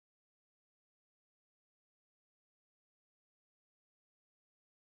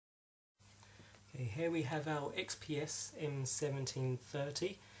Okay, here we have our XPS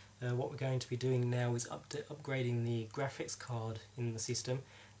M1730. What we're going to be doing now is upgrading the graphics card in the system.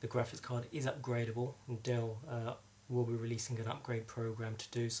 The graphics card is upgradable, and Dell will be releasing an upgrade program to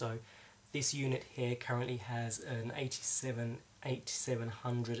do so. This unit here currently has an 8700M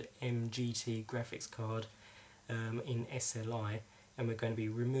GT graphics card in SLI, and we're going to be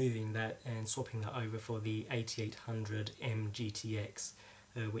removing that and swapping that over for the 8800M GTX,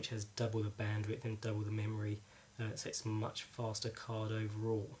 which has double the bandwidth and double the memory, so it's a much faster card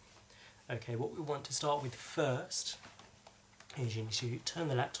overall. Okay, what we want to start with first is you need to turn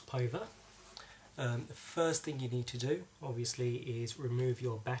the laptop over. The first thing you need to do obviously is remove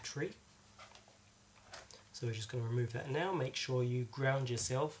your battery. So we're just going to remove that now. Make sure you ground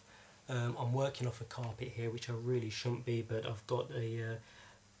yourself. I'm working off a carpet here, which I really shouldn't be, but I've got a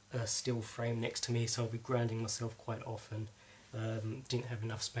steel frame next to me, so I'll be grounding myself quite often. Didn't have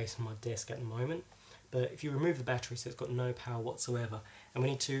enough space on my desk at the moment. But if you remove the battery, so it's got no power whatsoever, and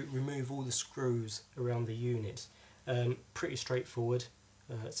we need to remove all the screws around the unit. Pretty straightforward.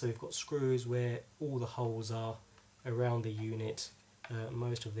 So we've got screws where all the holes are around the unit,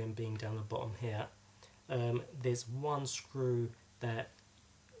 most of them being down the bottom here. There's one screw that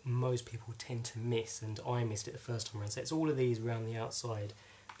most people tend to miss, and I missed it the first time around, so it's all of these around the outside.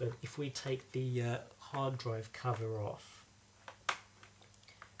 But if we take the hard drive cover off,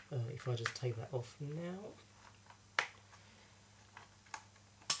 if I just take that off now,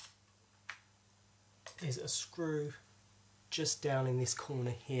 there's a screw just down in this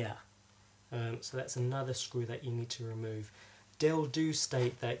corner here, so that's another screw that you need to remove. Dell do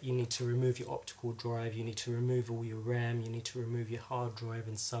state that you need to remove your optical drive, you need to remove all your RAM, you need to remove your hard drive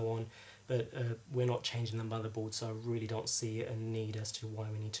and so on, but we're not changing the motherboard, so I really don't see a need as to why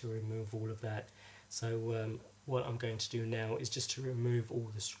we need to remove all of that. So what I'm going to do now is just to remove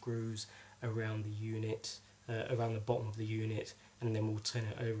all the screws around the unit, around the bottom of the unit, and then we'll turn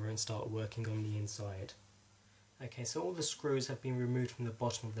it over and start working on the inside. Okay, so all the screws have been removed from the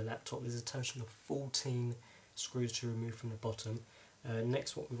bottom of the laptop. There's a total of 14 screws to remove from the bottom.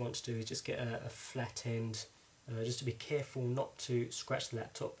 Next, what we want to do is just get a flat end, just to be careful not to scratch the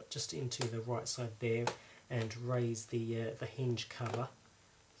laptop, but just into the right side there, and raise the hinge cover.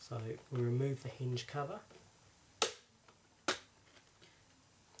 So we remove the hinge cover.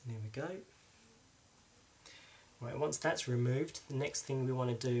 There we go. Right, once that's removed, the next thing we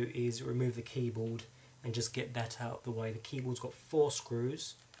want to do is remove the keyboard and just get that out of the way. The keyboard's got 4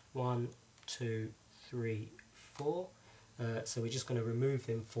 screws, 1, 2, 3, 4. So we're just going to remove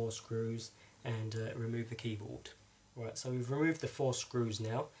them 4 screws and remove the keyboard. Right, so we've removed the 4 screws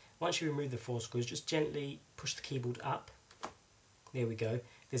now. Once you remove the 4 screws, just gently push the keyboard up. There we go.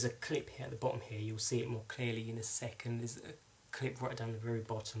 There's a clip here at the bottom here. You'll see it more clearly in a second. There's a clip right down the very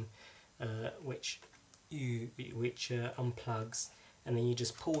bottom, which unplugs, and then you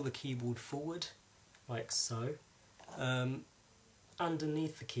just pull the keyboard forward, like so.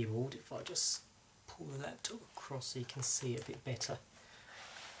 Underneath the keyboard, if I just pull the laptop across so you can see it a bit better.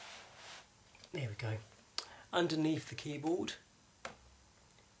 There we go. Underneath the keyboard,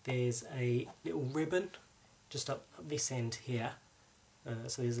 there's a little ribbon just up this end here.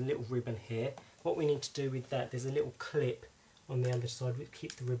 So there's a little ribbon here. What we need to do with that, there's a little clip on the other side which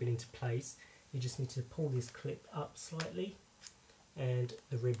keeps the ribbon into place. You just need to pull this clip up slightly and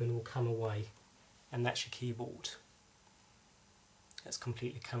the ribbon will come away, and that's your keyboard. That's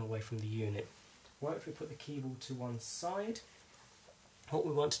completely come away from the unit. Right, if we put the keyboard to one side, what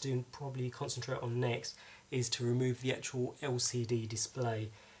we want to do and probably concentrate on next is to remove the actual LCD display.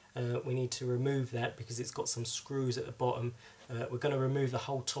 We need to remove that because it's got some screws at the bottom. We're going to remove the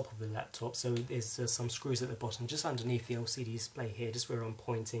whole top of the laptop, so there's some screws at the bottom just underneath the LCD display here, just where I'm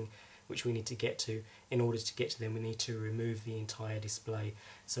pointing, which we need to get to. In order to get to them, we need to remove the entire display.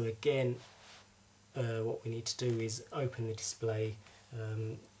 So again, what we need to do is open the display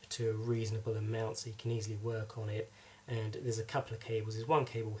to a reasonable amount so you can easily work on it. And there's a couple of cables. There's one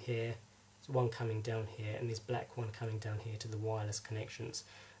cable here, there's one coming down here, and this black one coming down here to the wireless connections.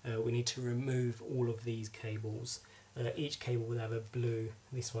 We need to remove all of these cables. Each cable will have a blue,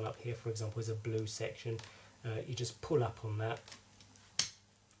 this one up here for example is a blue section. You just pull up on that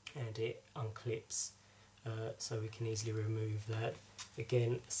and it unclips, so we can easily remove that.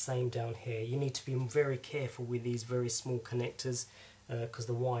 Again, same down here. You need to be very careful with these very small connectors because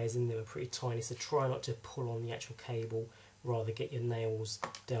the wires in them are pretty tiny, so try not to pull on the actual cable, rather get your nails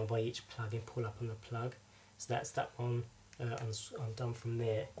down by each plug and pull up on the plug. So that's that one. I'm done from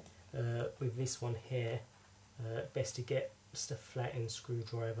there. With this one here, best to get just a flat end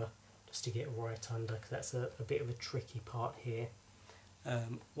screwdriver just to get right under, because that's a bit of a tricky part here.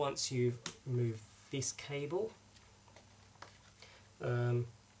 Once you've removed this cable.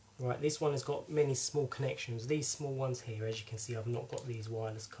 Right, this one has got many small connections. These small ones here, as you can see, I've not got these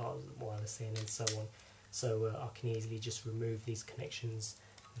wireless cards, wireless in, and so on. So I can easily just remove these connections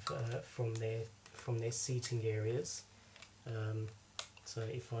from their seating areas. So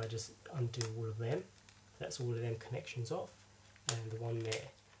if I just undo all of them, that's all of them connections off, and the one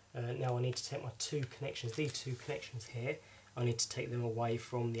there. Now I need to take my two connections, these two connections here, I need to take them away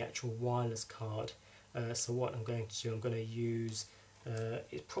from the actual wireless card. So what I'm going to do, I'm going to use,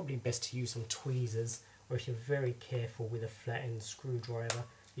 it's probably best to use some tweezers, or if you're very careful with a flat end screwdriver,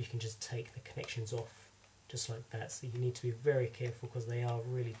 you can just take the connections off just like that. So you need to be very careful because they are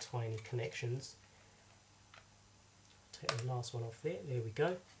really tiny connections. Take the last one off there, there we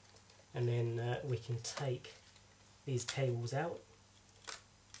go. And then we can take these cables out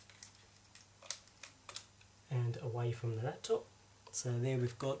and away from the laptop. So there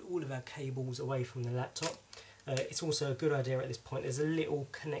we've got all of our cables away from the laptop. It's also a good idea at this point, there's a little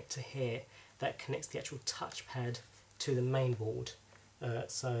connector here that connects the actual touchpad to the main board.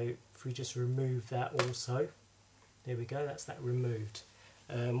 So if we just remove that also, there we go, that's that removed.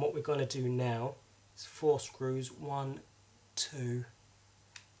 What we're going to do now is 4 screws, 1, 2,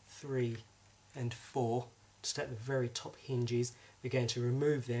 3 and 4, just at the very top hinges. We're going to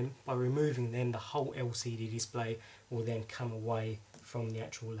remove them. By removing them, the whole LCD display will then come away from the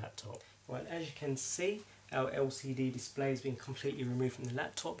actual laptop. Right, as you can see, our LCD display has been completely removed from the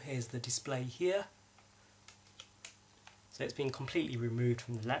laptop. Here's the display here. So it's been completely removed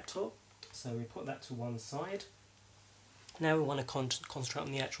from the laptop. So we put that to one side. Now we want to concentrate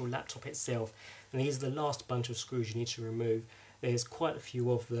on the actual laptop itself. And these are the last bunch of screws you need to remove. There's quite a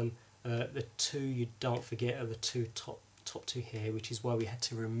few of them. The two you don't forget are the top two here, which is why we had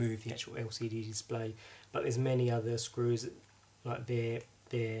to remove the actual LCD display. But there's many other screws like there.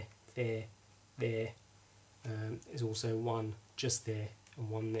 There's also one just there and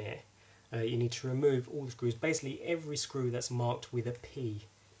one there. You need to remove all the screws. Basically every screw that's marked with a P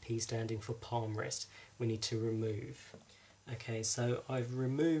standing for palm rest, we need to remove. Okay, so I've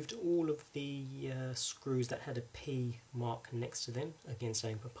removed all of the screws that had a P mark next to them, again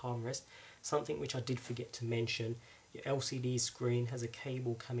standing for palm rest. Something which I did forget to mention, your LCD screen has a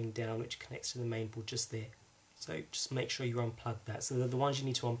cable coming down which connects to the main board just there. So just make sure you unplug that. So the ones you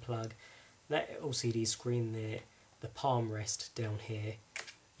need to unplug, that LCD screen there, the palm rest down here,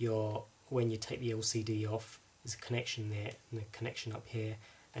 when you take the LCD off, there's a connection there and a connection up here,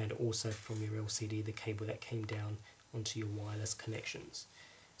 and also from your LCD the cable that came down onto your wireless connections.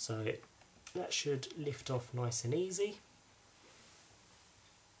 So that should lift off nice and easy.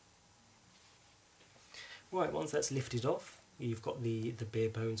 Right, once that's lifted off, you've got the bare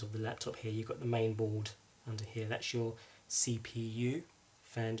bones of the laptop here. You've got the main board under here, that's your CPU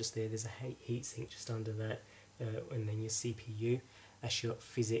fan just there, there's a heatsink just under that, and then your CPU, that's your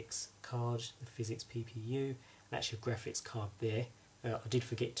PhysX card, the PhysX PPU, that's your graphics card there. I did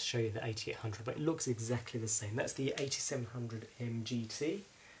forget to show you the 8800, but it looks exactly the same. That's the 8700M GT.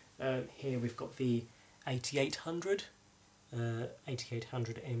 Here we've got the 8800,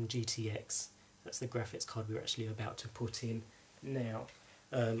 8800M GTX. That's the graphics card we're actually about to put in now.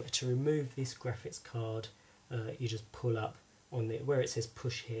 To remove this graphics card, you just pull up on the where it says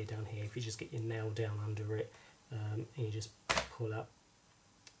push here down here. If you just get your nail down under it and you just pull up,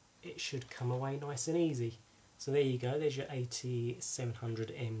 it should come away nice and easy. So there you go, there's your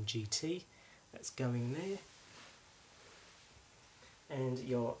 8700M GT, that's going there, and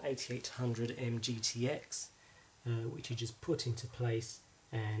your 8800M GTX, which you just put into place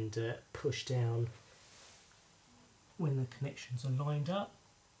and push down when the connections are lined up.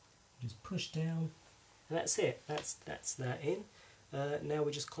 Just push down, and that's it, that's that in. Now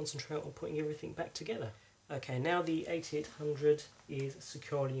we just concentrate on putting everything back together. Okay, now the 8800 is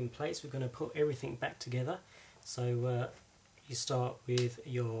securely in place, we're going to put everything back together. So you start with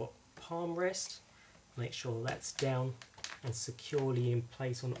your palm rest, make sure that's down and securely in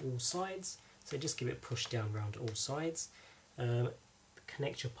place on all sides. So just give it a push down around all sides.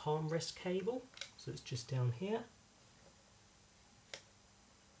 Connect your palm rest cable, so it's just down here.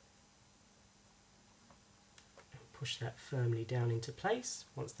 And push that firmly down into place.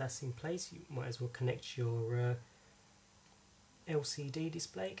 Once that's in place, you might as well connect your LCD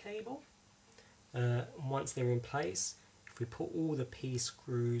display cable. Once they're in place, if we put all the P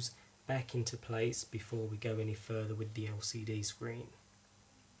screws back into place before we go any further with the LCD screen.